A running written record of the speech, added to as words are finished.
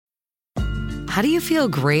How do you feel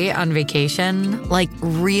great on vacation? Like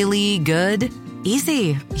really good?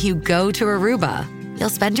 Easy. You go to Aruba. You'll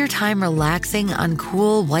spend your time relaxing on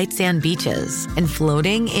cool white sand beaches and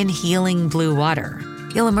floating in healing blue water.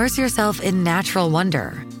 You'll immerse yourself in natural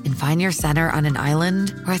wonder and find your center on an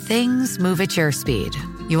island where things move at your speed.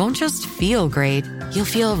 You won't just feel great, you'll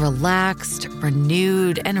feel relaxed,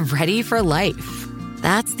 renewed, and ready for life.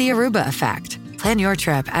 That's the Aruba effect. Plan your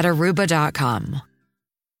trip at Aruba.com.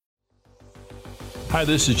 Hi,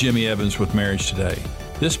 this is Jimmy Evans with Marriage Today.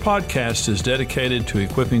 This podcast is dedicated to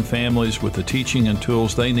equipping families with the teaching and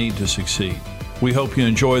tools they need to succeed. We hope you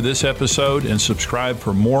enjoy this episode and subscribe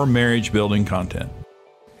for more marriage-building content.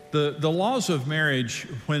 The laws of marriage,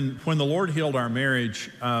 when the Lord healed our marriage,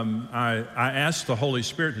 I asked the Holy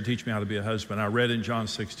Spirit to teach me how to be a husband. I read in John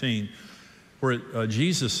 16 where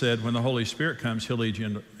Jesus said, when the Holy Spirit comes, he'll lead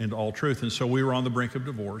you into all truth. And so we were on the brink of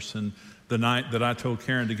divorce, and the night that I told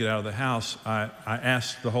Karen to get out of the house, I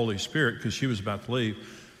asked the Holy Spirit, because she was about to leave,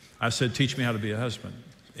 I said, teach me how to be a husband.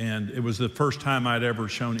 And it was the first time I'd ever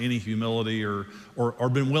shown any humility or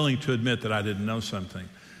been willing to admit that I didn't know something.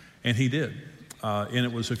 And he did. And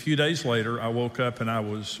it was a few days later, I woke up and I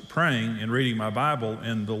was praying and reading my Bible,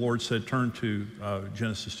 and the Lord said, turn to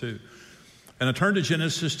Genesis 2. And I turned to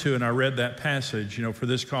Genesis 2 and I read that passage, for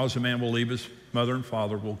this cause a man will leave his mother and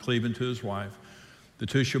father, will cleave unto his wife. The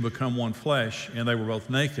two shall become one flesh, and they were both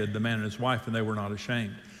naked, the man and his wife, and they were not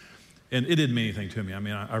ashamed. And it didn't mean anything to me. I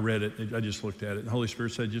mean, I read it, I just looked at it. And the Holy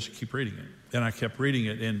Spirit said, just keep reading it. And I kept reading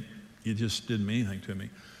it, and it just didn't mean anything to me.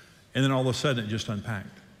 And then all of a sudden, it just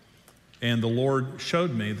unpacked. And the Lord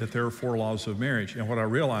showed me that there are 4 laws of marriage. And what I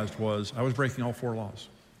realized was I was breaking all 4 laws.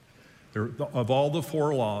 Of all the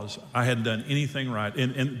 4 laws, I hadn't done anything right.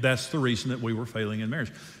 And that's the reason that we were failing in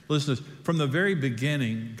marriage. Listen to this. From the very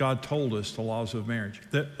beginning, God told us the laws of marriage.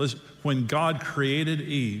 Listen, when God created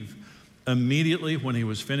Eve, immediately when he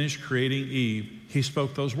was finished creating Eve, he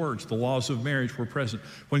spoke those words. The laws of marriage were present.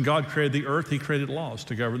 When God created the earth, he created laws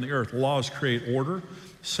to govern the earth. Laws create order,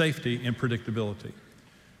 safety, and predictability.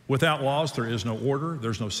 Without laws, there is no order,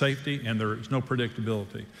 there's no safety, and there is no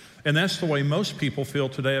predictability. And that's the way most people feel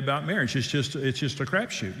today about marriage. It's just a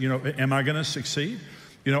crapshoot. Am I going to succeed?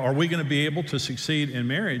 Are we going to be able to succeed in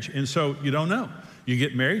marriage? And so you don't know. You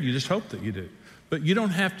get married, you just hope that you do. But you don't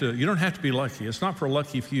have to be lucky. It's not for a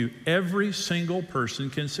lucky few. Every single person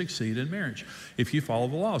can succeed in marriage if you follow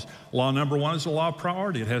the laws. Law number 1 is the law of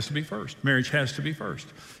priority. It has to be first. Marriage has to be first.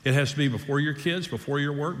 It has to be before your kids, before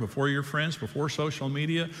your work, before your friends, before social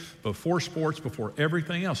media, before sports, before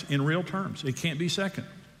everything else, in real terms. It can't be second.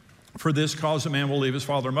 For this cause a man will leave his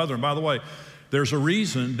father and mother. And by the way, there's a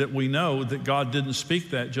reason that we know that God didn't speak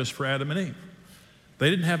that just for Adam and Eve. They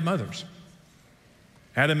didn't have mothers.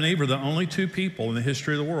 Adam and Eve are the only 2 people in the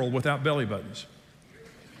history of the world without belly buttons.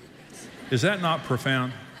 Is that not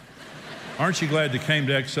profound? Aren't you glad you came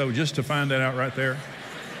to XO just to find that out right there?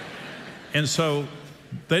 And so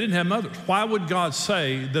they didn't have mothers. Why would God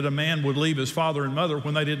say that a man would leave his father and mother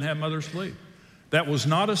when they didn't have mothers to leave? That was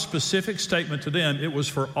not a specific statement to them. It was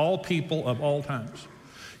for all people of all times.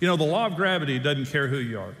 The law of gravity doesn't care who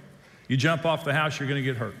you are. You jump off the house, you're going to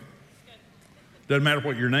get hurt. Doesn't matter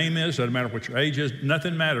what your name is, doesn't matter what your age is,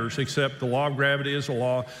 nothing matters except the law of gravity is a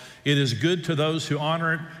law. It is good to those who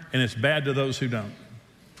honor it, and it's bad to those who don't.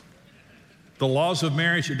 The laws of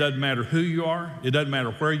marriage, it doesn't matter who you are, it doesn't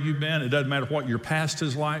matter where you've been, it doesn't matter what your past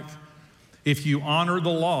is like. If you honor the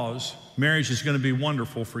laws, marriage is going to be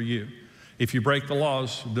wonderful for you. If you break the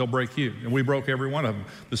laws, they'll break you. And we broke every one of them.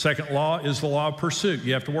 The second law is the law of pursuit.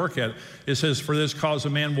 You have to work at it. It says, for this cause a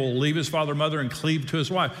man will leave his father and mother and cleave to his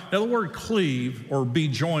wife. Now the word cleave, or be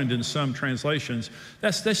joined in some translations,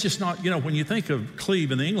 that's just not, when you think of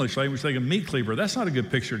cleave in the English language, you think of meat cleaver. That's not a good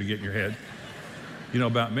picture to get in your head,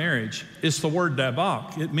 about marriage. It's the word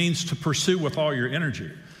dabak. It means to pursue with all your energy.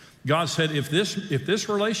 God said, if this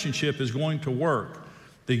relationship is going to work,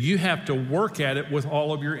 that you have to work at it with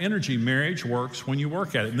all of your energy. Marriage works when you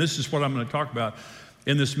work at it. And this is what I'm going to talk about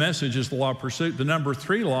in this message is the law of pursuit. The number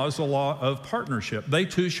 3 law is the law of partnership. They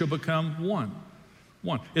two shall become one.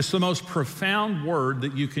 It's the most profound word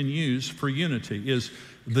that you can use for unity is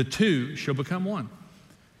the two shall become one.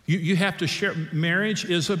 You have to share. Marriage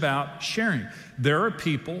is about sharing. There are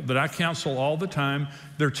people that I counsel all the time.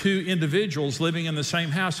 They're 2 individuals living in the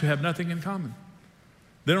same house who have nothing in common.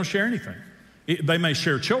 They don't share anything. They may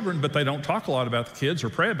share children, but they don't talk a lot about the kids or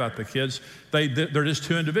pray about the kids. They're just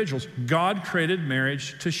two individuals. God created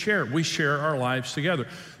marriage to share. We share our lives together.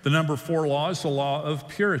 The number 4 law is the law of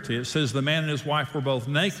purity. It says the man and his wife were both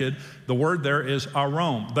naked. The word there is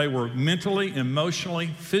aron. They were mentally, emotionally,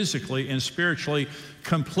 physically, and spiritually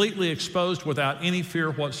completely exposed without any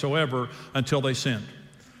fear whatsoever until they sinned.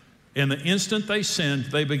 And the instant they sinned,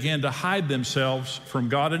 they began to hide themselves from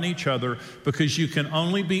God and each other, because you can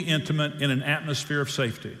only be intimate in an atmosphere of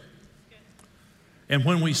safety. And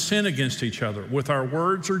when we sin against each other with our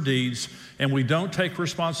words or deeds, and we don't take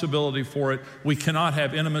responsibility for it, we cannot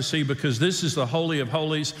have intimacy, because this is the Holy of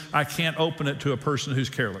Holies. I can't open it to a person who's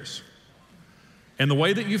careless. And the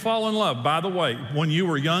way that you fall in love, by the way, when you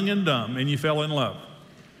were young and dumb and you fell in love,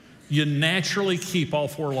 you naturally keep all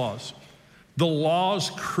 4 laws. The laws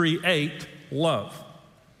create love.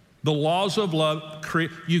 The laws of love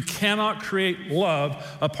you cannot create love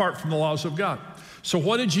apart from the laws of God. So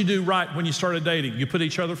what did you do right when you started dating? You put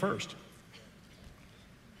each other first.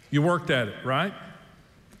 You worked at it, right?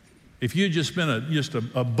 If you had just been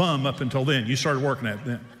a bum up until then, you started working at it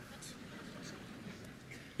then.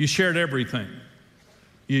 You shared everything.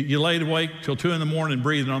 You laid awake till 2 a.m.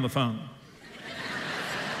 breathing on the phone.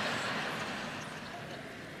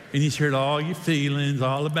 And you shared all your feelings,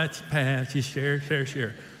 all about your past. You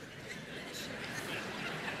share.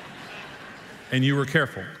 And you were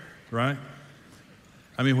careful, right?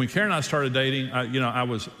 I mean, when Karen and I started dating, I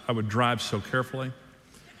would drive so carefully.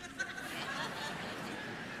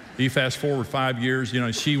 You fast forward 5 years,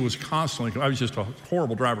 she was constantly, I was just a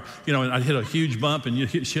horrible driver. And I'd hit a huge bump and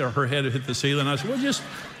her head would hit the ceiling. I said, well, just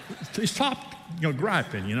stop,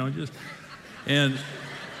 griping,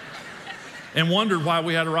 and wondered why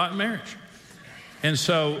we had a rotten marriage. And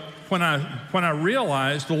so when I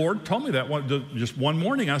realized, the Lord told me that just one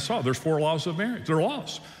morning, I saw there's 4 laws of marriage. They're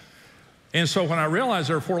laws. And so when I realized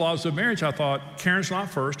there are 4 laws of marriage, I thought, Karen's not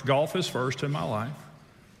first. Golf is first in my life.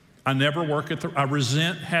 I never I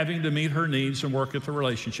resent having to meet her needs and work at the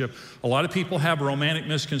relationship. A lot of people have a romantic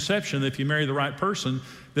misconception that if you marry the right person,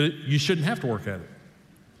 that you shouldn't have to work at it.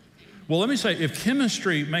 Well, let me say, if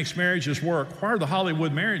chemistry makes marriages work, why are the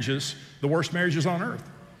Hollywood marriages the worst marriages on earth?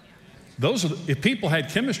 If people had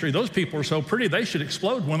chemistry, those people are so pretty, they should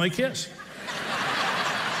explode when they kiss.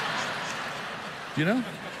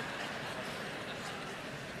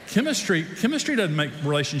 Chemistry doesn't make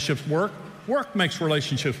relationships work. Work makes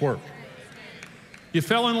relationships work. You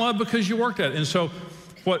fell in love because you worked at it. And so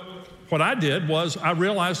what I did was I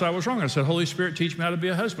realized I was wrong. I said, Holy Spirit, teach me how to be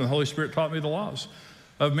a husband. The Holy Spirit taught me the laws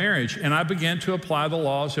of marriage. And I began to apply the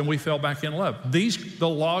laws, and we fell back in love. The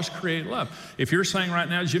laws create love. If you're saying right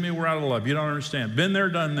now, Jimmy, we're out of love, you don't understand. Been there,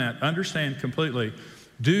 done that. Understand completely.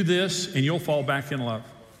 Do this, and you'll fall back in love.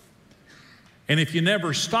 And if you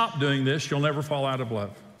never stop doing this, you'll never fall out of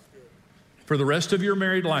love for the rest of your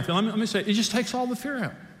married life. And let me say, it just takes all the fear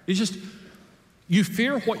out. You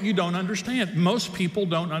fear what you don't understand. Most people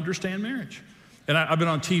don't understand marriage. And I've been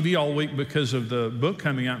on TV all week because of the book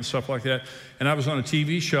coming out and stuff like that. And I was on a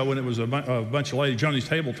TV show, and it was a bunch of ladies, Johnny's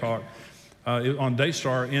Table Talk, on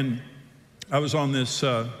Daystar. And I was on this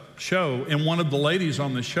show, and one of the ladies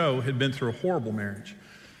on the show had been through a horrible marriage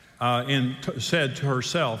and said to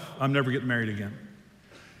herself, I'm never getting married again.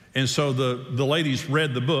 And so the ladies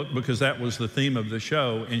read the book because that was the theme of the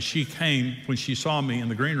show. And she came, when she saw me in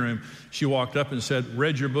the green room, she walked up and said,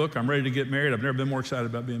 read your book, I'm ready to get married. I've never been more excited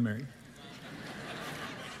about being married.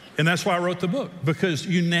 And that's why I wrote the book, because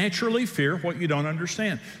you naturally fear what you don't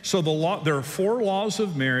understand. So there are 4 laws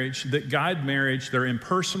of marriage that guide marriage. They're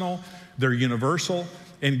impersonal, they're universal.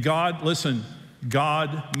 And God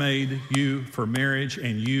made you for marriage,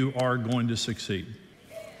 and you are going to succeed.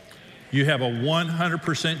 You have a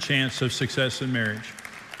 100% chance of success in marriage,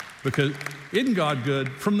 because isn't God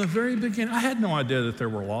good? From the very beginning, I had no idea that there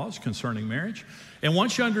were laws concerning marriage. And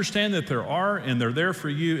once you understand that there are, and they're there for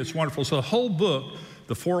you, it's wonderful. So the whole book,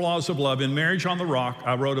 The 4 Laws of Love, in Marriage on the Rock,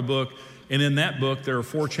 I wrote a book, and in that book, there are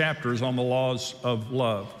 4 chapters on the laws of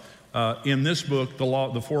love. In this book,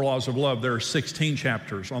 The 4 Laws of Love, there are 16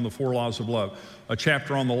 chapters on the 4 laws of love. A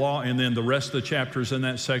chapter on the law, and then the rest of the chapters in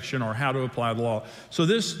that section are how to apply the law. So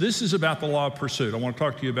this is about the law of pursuit. I want to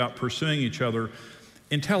talk to you about pursuing each other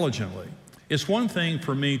intelligently. It's one thing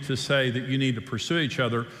for me to say that you need to pursue each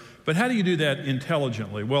other, but how do you do that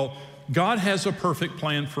intelligently? Well, God has a perfect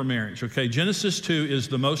plan for marriage, okay? Genesis 2 is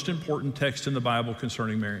the most important text in the Bible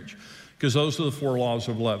concerning marriage, because those are the 4 laws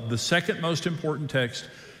of love. The second most important text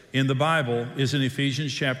in the Bible is in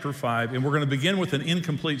Ephesians chapter 5, and we're going to begin with an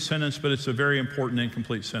incomplete sentence, but it's a very important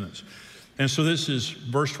incomplete sentence. And so this is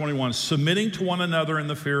verse 21, submitting to one another in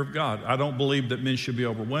the fear of God. I don't believe that men should be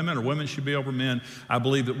over women or women should be over men. I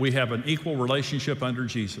believe that we have an equal relationship under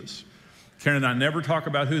Jesus. Karen and I never talk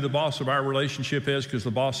about who the boss of our relationship is because the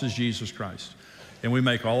boss is Jesus Christ. And we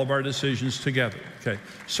make all of our decisions together. Okay.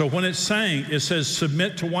 So when it's saying, it says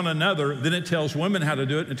submit to one another, then it tells women how to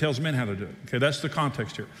do it and it tells men how to do it. Okay, that's the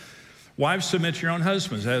context here. Wives, submit to your own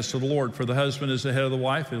husbands as to the Lord, for the husband is the head of the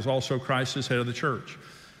wife, as also Christ is head of the church.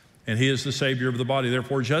 And he is the Savior of the body.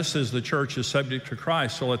 Therefore, just as the church is subject to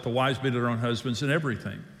Christ, so let the wives be to their own husbands in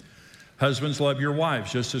everything. Husbands, love your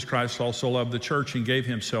wives, just as Christ also loved the church and gave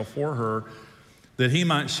himself for her, that he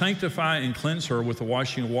might sanctify and cleanse her with the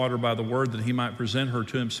washing of water by the word, that he might present her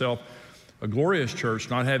to himself a glorious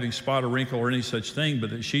church, not having spot or wrinkle or any such thing,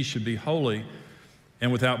 but that she should be holy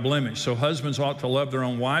and without blemish. So husbands ought to love their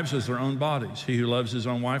own wives as their own bodies. He who loves his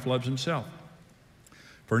own wife loves himself.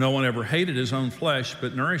 For no one ever hated his own flesh,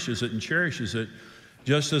 but nourishes it and cherishes it,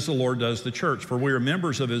 just as the Lord does the church. For we are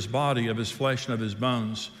members of his body, of his flesh, and of his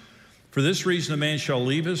bones. For this reason a man shall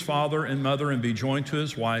leave his father and mother and be joined to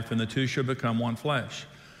his wife, and the two shall become one flesh.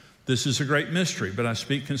 This is a great mystery, but I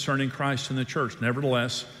speak concerning Christ and the church.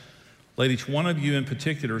 Nevertheless, let each one of you in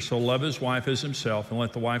particular so love his wife as himself, and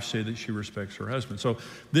let the wife say that she respects her husband. So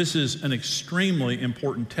this is an extremely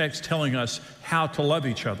important text telling us how to love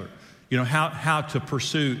each other. You know, how to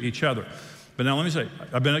pursue each other. But now let me say,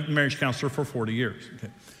 I've been a marriage counselor for 40 years. Okay.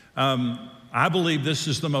 I believe this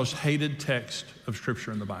is the most hated text of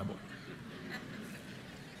Scripture in the Bible.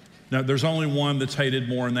 Now, there's only one that's hated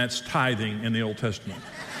more, and that's tithing in the Old Testament.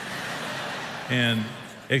 And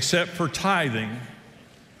except for tithing,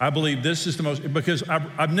 I believe this is the most, because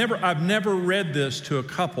I've never read this to a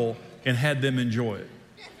couple and had them enjoy it.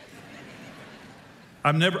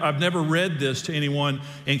 I've never read this to anyone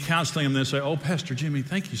in counseling them and they say, oh, Pastor Jimmy,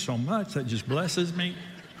 thank you so much. That just blesses me.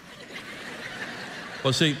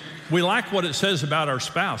 Well, see, we like what it says about our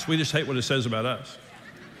spouse. We just hate what it says about us.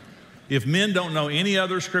 If men don't know any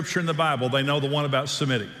other scripture in the Bible, they know the one about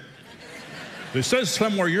submitting. It says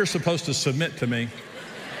somewhere you're supposed to submit to me.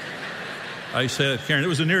 I said, Karen, it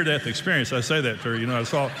was a near-death experience. I say that to her. You know, I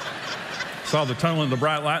saw the tunnel and the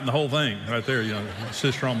bright light and the whole thing right there. You know, my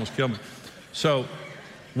sister almost killed me. So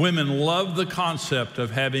women love the concept of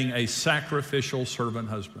having a sacrificial servant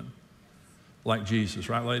husband like Jesus,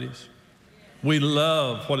 right, ladies? We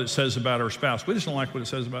love what it says about our spouse. We just don't like what it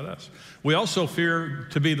says about us. We also fear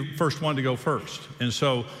to be the first one to go first. And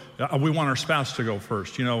so we want our spouse to go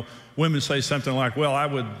first. You know, women say something like, well, I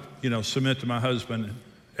would, submit to my husband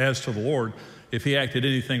as to the Lord if he acted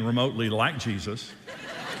anything remotely like Jesus.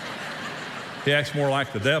 He acts more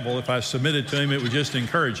like the devil. If I submitted to him, it would just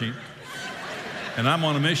encourage him. And I'm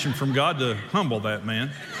on a mission from God to humble that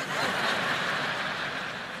man.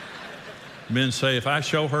 Men say, if I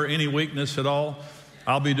show her any weakness at all,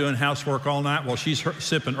 I'll be doing housework all night while she's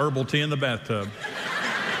sipping herbal tea in the bathtub.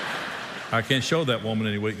 I can't show that woman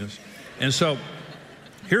any weakness. And so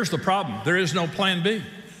here's the problem. There is no plan B.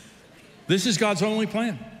 This is God's only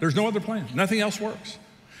plan. There's no other plan. Nothing else works.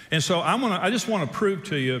 And so I just want to prove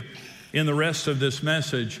to you in the rest of this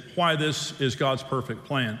message why this is God's perfect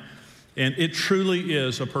plan. And it truly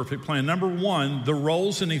is a perfect plan. Number one, the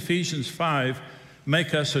roles in Ephesians 5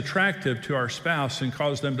 make us attractive to our spouse and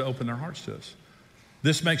cause them to open their hearts to us.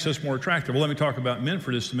 This makes us more attractive. Well, let me talk about men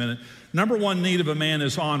for just a minute. Number one need of a man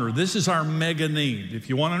is honor. This is our mega need. If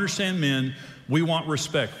you want to understand men, we want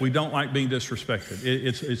respect. We don't like being disrespected.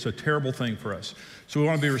 It's a terrible thing for us. So we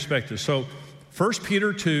want to be respected. So 1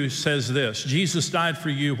 Peter 2 says this, Jesus died for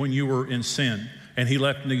you when you were in sin, and he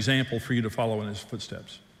left an example for you to follow in his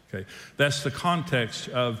footsteps. Okay, that's the context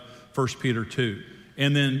of 1 Peter 2.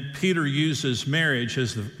 And then Peter uses marriage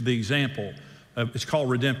as the example. It's called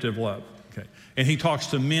redemptive love. Okay, and he talks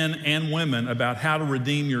to men and women about how to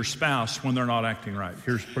redeem your spouse when they're not acting right.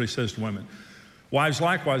 Here's what he says to women. Wives,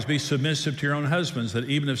 likewise, be submissive to your own husbands, that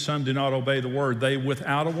even if some do not obey the word, they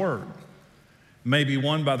without a word may be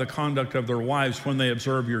won by the conduct of their wives when they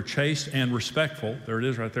observe your chaste and respectful, there it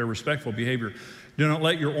is right there, respectful behavior. Do not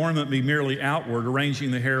let your ornament be merely outward,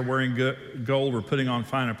 arranging the hair, wearing gold, or putting on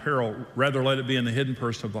fine apparel. Rather, let it be in the hidden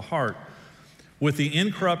person of the heart, with the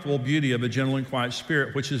incorruptible beauty of a gentle and quiet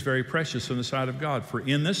spirit, which is very precious in the sight of God. For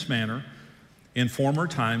in this manner, in former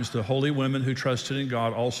times, the holy women who trusted in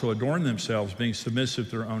God also adorned themselves, being submissive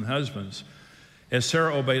to their own husbands. As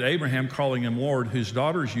Sarah obeyed Abraham, calling him Lord, whose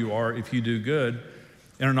daughters you are if you do good,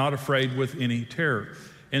 and are not afraid with any terror.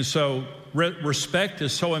 And so respect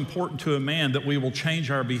is so important to a man that we will change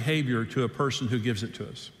our behavior to a person who gives it to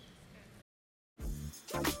us.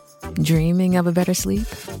 Dreaming of a better sleep?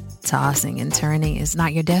 Tossing and turning is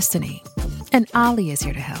not your destiny. And Ollie is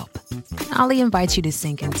here to help. Ollie invites you to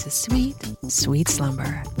sink into sweet, sweet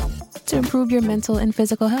slumber to improve your mental and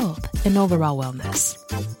physical health and overall wellness.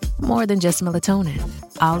 More than just melatonin,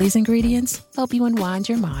 Ollie's ingredients help you unwind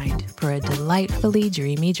your mind for a delightfully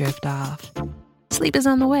dreamy drift off. Sleep is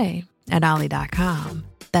on the way at Ollie.com.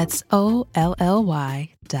 That's OLLY.com.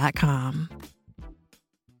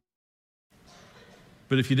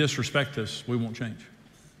 But if you disrespect us, we won't change.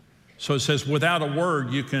 So it says, without a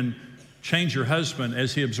word, you can change your husband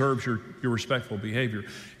as he observes your respectful behavior.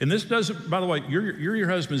 And this doesn't, by the way, you're your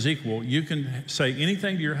husband's equal. You can say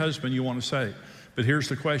anything to your husband you want to say. But here's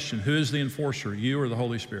the question: who is the enforcer, you or the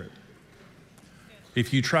Holy Spirit?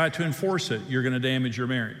 If you try to enforce it, you're going to damage your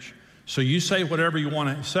marriage. So you say whatever you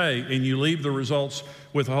want to say, and you leave the results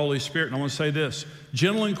with the Holy Spirit. And I want to say this: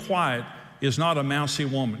 gentle and quiet is not a mousy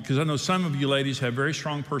woman. Because I know some of you ladies have very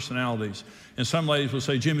strong personalities. And some ladies will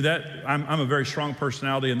say, Jimmy, I'm a very strong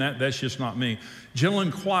personality, and that's just not me. Gentle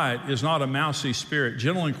and quiet is not a mousy spirit.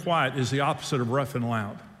 Gentle and quiet is the opposite of rough and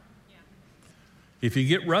loud. Yeah. If you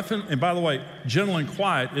get rough and by the way, gentle and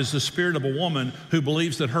quiet is the spirit of a woman who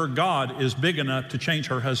believes that her God is big enough to change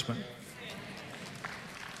her husband.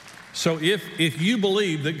 So if you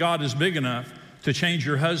believe that God is big enough to change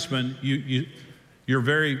your husband, you're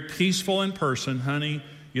very peaceful in person. Honey,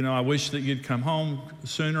 I wish that you'd come home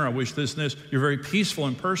sooner. I wish this and this. You're very peaceful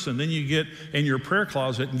in person. Then you get in your prayer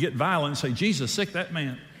closet and get violent and say, Jesus, sick that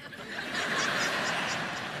man.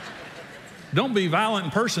 Don't be violent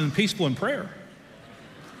in person and peaceful in prayer.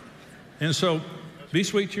 And so be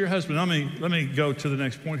sweet to your husband. Let me go to the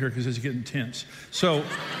next point here because it's getting tense. So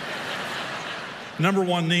number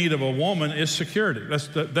one need of a woman is security.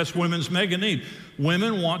 That's women's mega need.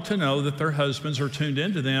 Women want to know that their husbands are tuned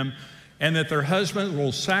into them and that their husband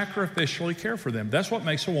will sacrificially care for them. That's what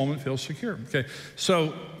makes a woman feel secure. Okay,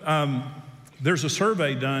 so there's a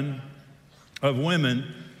survey done of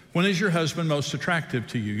women. When is your husband most attractive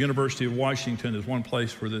to you? University of Washington is one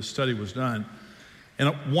place where this study was done.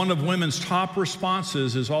 And one of women's top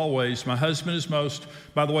responses is always, my husband is most,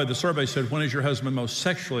 by the way, the survey said, when is your husband most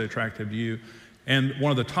sexually attractive to you? And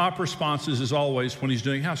one of the top responses is always when he's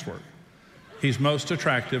doing housework. He's most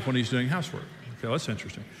attractive when he's doing housework. Okay, that's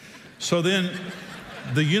interesting. So then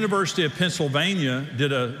the University of Pennsylvania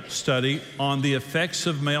did a study on the effects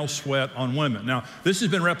of male sweat on women. Now, this has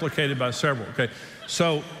been replicated by several, okay?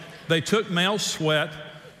 So they took male sweat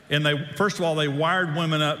and first of all, they wired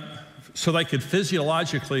women up so they could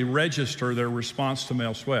physiologically register their response to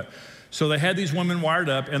male sweat. So they had these women wired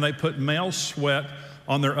up and they put male sweat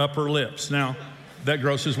on their upper lips. Now, that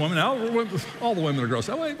grosses women out. All the women are gross.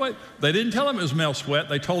 Oh, wait. They didn't tell them it was male sweat.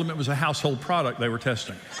 They told them it was a household product they were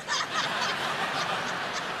testing.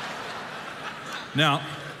 Now,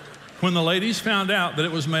 when the ladies found out that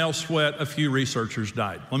it was male sweat, a few researchers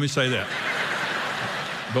died. Let me say that.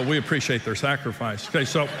 But we appreciate their sacrifice. Okay,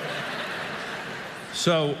 so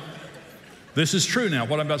this is true now.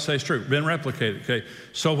 What I'm about to say is true. Been replicated, okay?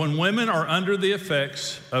 So when women are under the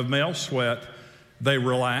effects of male sweat, they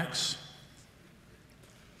relax,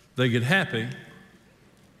 they get happy,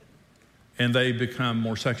 and they become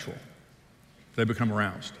more sexual. They become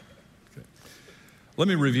aroused. Okay. Let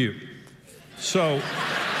me review. So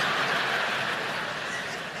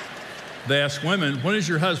they ask women, when is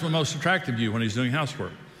your husband most attractive to you? When he's doing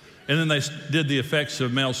housework. And then they did the effects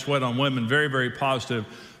of male sweat on women, very, very positive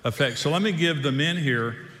effects. So let me give the men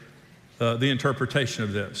here the interpretation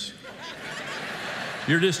of this.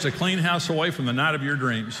 You're just a clean house away from the night of your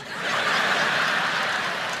dreams.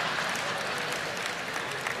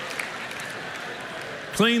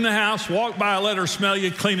 Clean the house, walk by, let her smell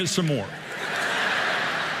you, clean it some more.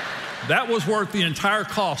 That was worth the entire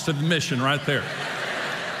cost of admission right there.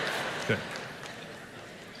 Okay.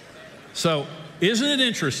 So, isn't it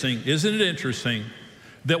interesting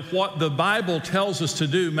that what the Bible tells us to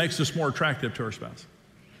do makes us more attractive to our spouse?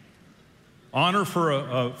 Honor for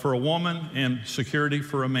a woman and security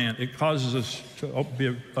for a man. It causes us to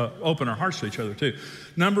open our hearts to each other too.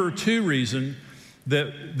 Number two reason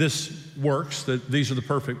that this works, that these are the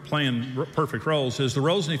perfect roles, is the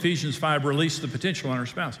roles in Ephesians 5 release the potential in our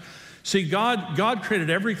spouse. See, God created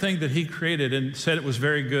everything that he created and said it was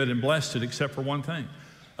very good and blessed it except for one thing,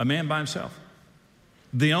 a man by himself.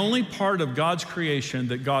 The only part of God's creation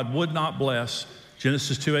that God would not bless,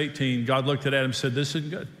 Genesis 2:18, God looked at Adam and said, this isn't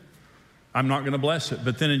good. I'm not going to bless it.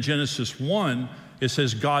 But then in Genesis 1, it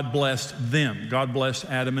says God blessed them. God blessed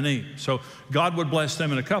Adam and Eve. So God would bless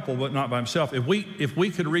them in a couple, but not by himself. If we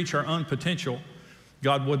could reach our own potential,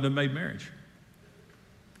 God wouldn't have made marriage.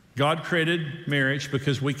 God created marriage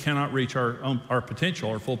because we cannot reach our potential,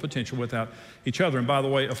 our full potential, without each other. And by the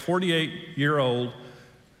way, a 48-year-old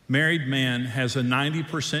Married man has a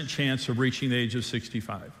 90% chance of reaching the age of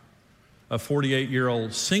 65. A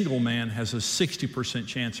 48-year-old single man has a 60%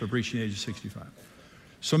 chance of reaching the age of 65.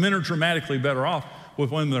 So men are dramatically better off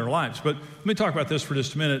with women in their lives. But let me talk about this for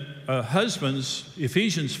just a minute. Husbands,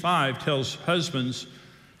 Ephesians 5 tells husbands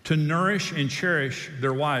to nourish and cherish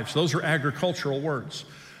their wives. Those are agricultural words.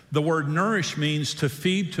 The word nourish means to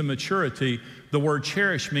feed to maturity. The word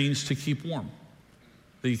cherish means to keep warm.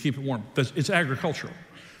 That you keep it warm. It's agricultural.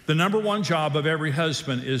 The number one job of every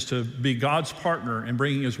husband is to be God's partner in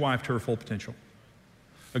bringing his wife to her full potential.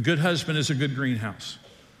 A good husband is a good greenhouse.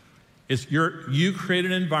 You create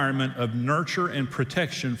an environment of nurture and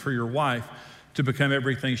protection for your wife to become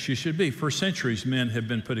everything she should be. For centuries, men have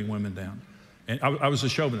been putting women down. And I was a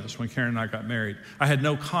chauvinist when Karen and I got married. I had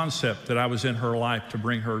no concept that I was in her life to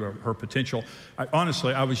bring her to her potential. I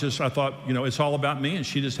thought, it's all about me and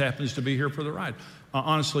she just happens to be here for the ride. I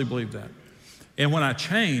honestly believed that. And when I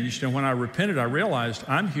changed and when I repented, I realized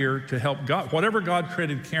I'm here to help God. Whatever God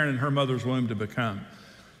created Karen in her mother's womb to become,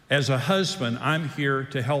 as a husband, I'm here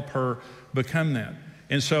to help her become that.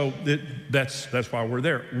 And so that's why we're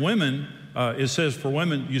there. Women, it says for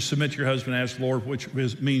women, you submit to your husband as the Lord, which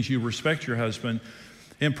means you respect your husband.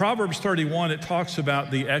 In Proverbs 31, it talks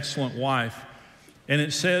about the excellent wife, and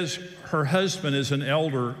it says her husband is an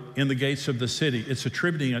elder in the gates of the city. It's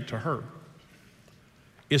attributing it to her.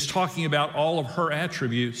 It's talking about all of her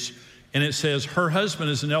attributes, and it says her husband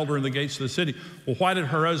is an elder in the gates of the city. Well, why did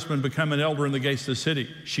her husband become an elder in the gates of the city?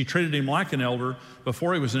 She treated him like an elder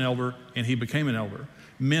before he was an elder, and he became an elder.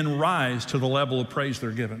 Men rise to the level of praise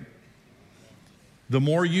they're given. The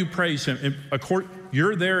more you praise him,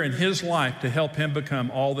 you're there in his life to help him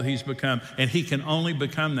become all that he's become, and he can only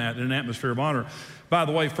become that in an atmosphere of honor. By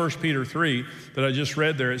the way, 1 Peter 3 that I just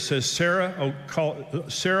read there, it says Sarah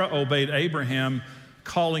obeyed Abraham,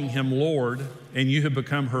 calling him Lord, and you have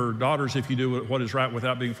become her daughters if you do what is right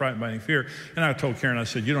without being frightened by any fear. And I told Karen, I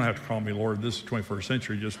said, you don't have to call me Lord. This is 21st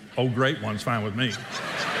century. Just, great one's fine with me.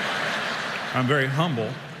 I'm very humble,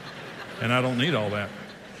 and I don't need all that.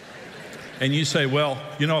 And you say, well,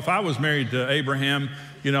 if I was married to Abraham,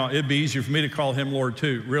 it'd be easier for me to call him Lord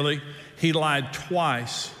too. Really? He lied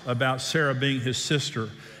twice about Sarah being his sister,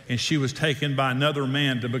 and she was taken by another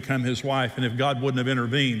man to become his wife. And if God wouldn't have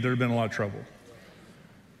intervened, there'd have been a lot of trouble.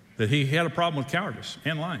 That he had a problem with cowardice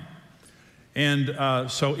and lying.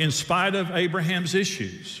 And so in spite of Abraham's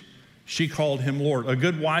issues, she called him Lord. A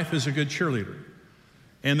good wife is a good cheerleader.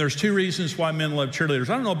 And there's two reasons why men love cheerleaders.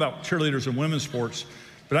 I don't know about cheerleaders in women's sports,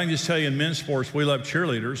 but I can just tell you in men's sports, we love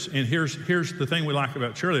cheerleaders. And here's the thing we like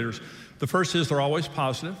about cheerleaders. The first is they're always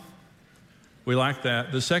positive. We like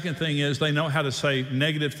that. The second thing is they know how to say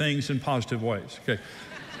negative things in positive ways. Okay,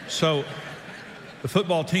 so the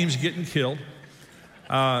football team's getting killed.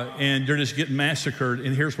 And they're just getting massacred.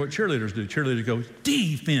 And here's what cheerleaders do. Cheerleaders go,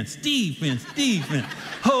 defense, defense, defense.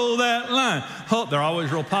 Hold that line. They're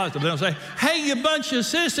always real positive. They don't say, hey, you bunch of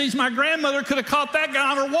sissies, my grandmother could have caught that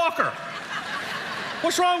guy on her walker.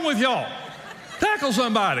 What's wrong with y'all? Tackle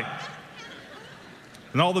somebody.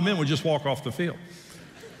 And all the men would just walk off the field.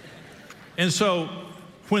 And so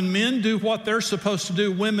when men do what they're supposed to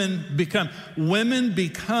do, women become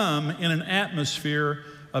in an atmosphere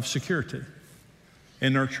of security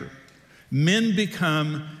and nurture. Men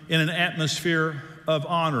become in an atmosphere of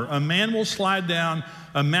honor. A man will slide down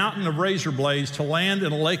a mountain of razor blades to land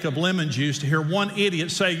in a lake of lemon juice to hear one idiot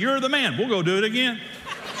say, you're the man. We'll go do it again.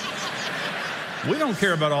 We don't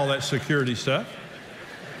care about all that security stuff.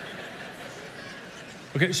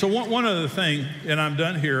 Okay, so one other thing, and I'm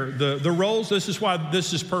done here. The roles, this is why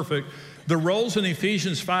this is perfect. The roles in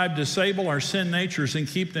Ephesians 5 disable our sin natures and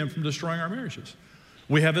keep them from destroying our marriages.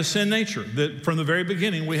 We have a sin nature. That from the very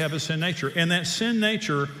beginning, we have a sin nature. And that sin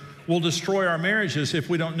nature will destroy our marriages if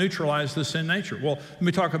we don't neutralize the sin nature. Well, let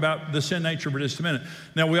me talk about the sin nature for just a minute.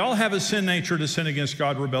 Now, we all have a sin nature to sin against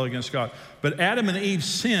God, rebel against God. But Adam and Eve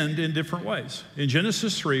sinned in different ways. In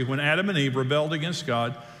Genesis 3, when Adam and Eve rebelled against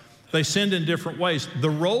God, they sinned in different ways. The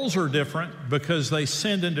roles are different because they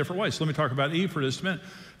sinned in different ways. So let me talk about Eve for just a minute,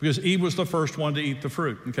 because Eve was the first one to eat the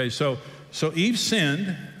fruit. Okay, so Eve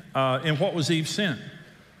sinned, and what was Eve's sin?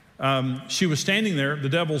 She was standing there, the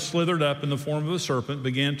devil slithered up in the form of a serpent,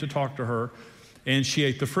 began to talk to her, and she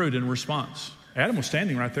ate the fruit in response. Adam was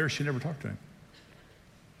standing right there, she never talked to him.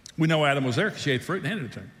 We know Adam was there because she ate fruit and handed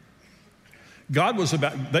it to him. God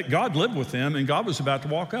lived with them, and God was about to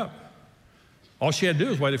walk up. All she had to do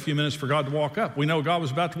was wait a few minutes for God to walk up. We know God was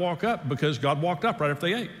about to walk up because God walked up right after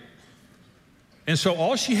they ate. And so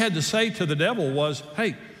all she had to say to the devil was,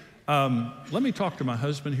 hey, let me talk to my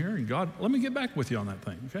husband here, and God, let me get back with you on that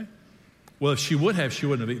thing, okay? Well, if she would have, she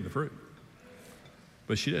wouldn't have eaten the fruit.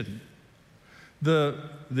 but she didn't.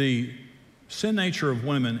 The sin nature of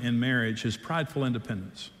women in marriage is prideful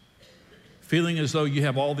independence, feeling as though you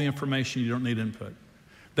have all the information, you don't need input.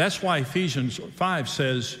 That's why Ephesians 5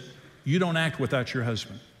 says, you don't act without your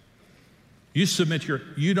husband. You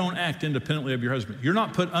don't act independently of your husband. You're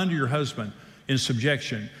not put under your husband in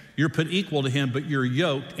subjection. You're put equal to him, but you're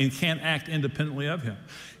yoked and can't act independently of him.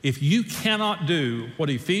 If you cannot do what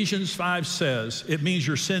Ephesians 5 says, it means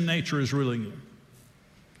your sin nature is ruling you.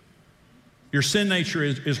 Your sin nature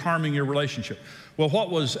is harming your relationship. Well, what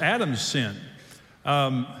was Adam's sin?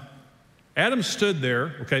 Adam stood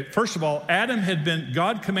there, okay, first of all,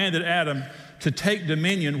 God commanded Adam to take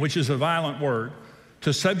dominion, which is a violent word,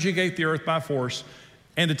 to subjugate the earth by force,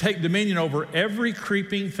 and to take dominion over every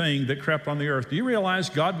creeping thing that crept on the earth. Do you realize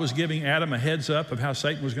God was giving Adam a heads up of how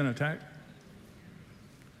Satan was going to attack?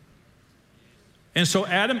 And so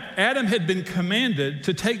Adam had been commanded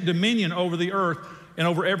to take dominion over the earth and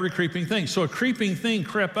over every creeping thing. So a creeping thing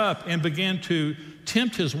crept up and began to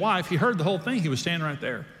tempt his wife. He heard the whole thing. He was standing right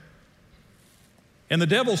there. And the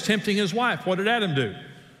devil's tempting his wife. What did Adam do?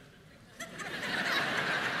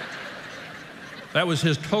 That was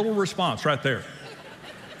his total response right there.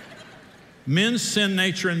 Men's sin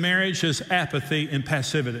nature in marriage is apathy and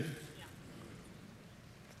passivity.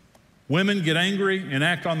 Women get angry and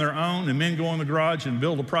act on their own, and men go in the garage and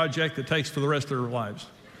build a project that takes for the rest of their lives.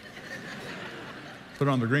 Put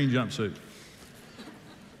on the green jumpsuit.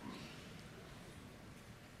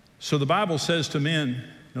 So the Bible says to men,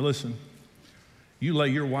 now listen, you lay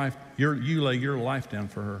your life down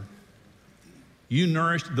for her.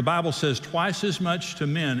 The Bible says twice as much to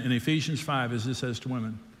men in Ephesians 5 as it says to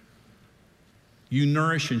women. You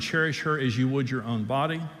nourish and cherish her as you would your own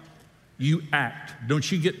body. You act.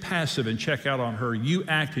 Don't you get passive and check out on her. You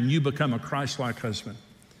act and you become a Christ-like husband.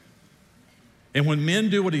 And when men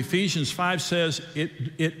do what Ephesians 5 says,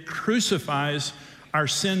 it crucifies our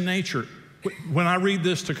sin nature. When I read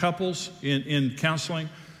this to couples in counseling,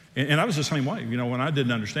 and I was the same way, when I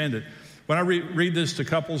didn't understand it. When I read this to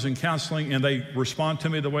couples in counseling and they respond to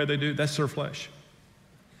me the way they do, that's their flesh.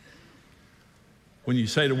 When you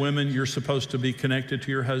say to women, you're supposed to be connected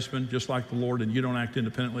to your husband just like the Lord and you don't act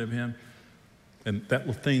independently of him, and that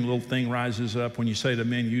little thing rises up. When you say to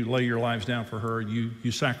men, you lay your lives down for her,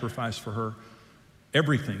 you sacrifice for her,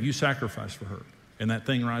 everything, you sacrifice for her, and that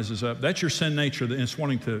thing rises up. That's your sin nature, that it's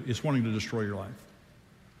wanting to destroy your life.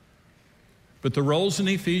 But the roles in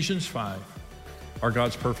Ephesians 5 are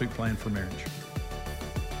God's perfect plan for marriage.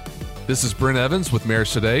 This is Brent Evans with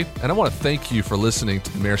Marriage Today, and I want to thank you for listening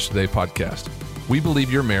to the Marriage Today podcast. We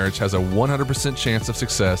believe your marriage has a 100% chance of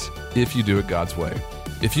success if you do it God's way.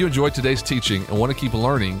 If you enjoyed today's teaching and want to keep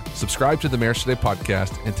learning, subscribe to the Marriage Today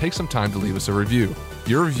podcast and take some time to leave us a review.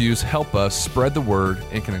 Your reviews help us spread the word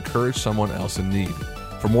and can encourage someone else in need.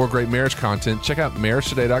 For more great marriage content, check out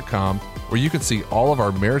marriagetoday.com, where you can see all of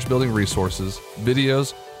our marriage building resources,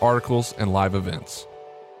 videos, articles, and live events.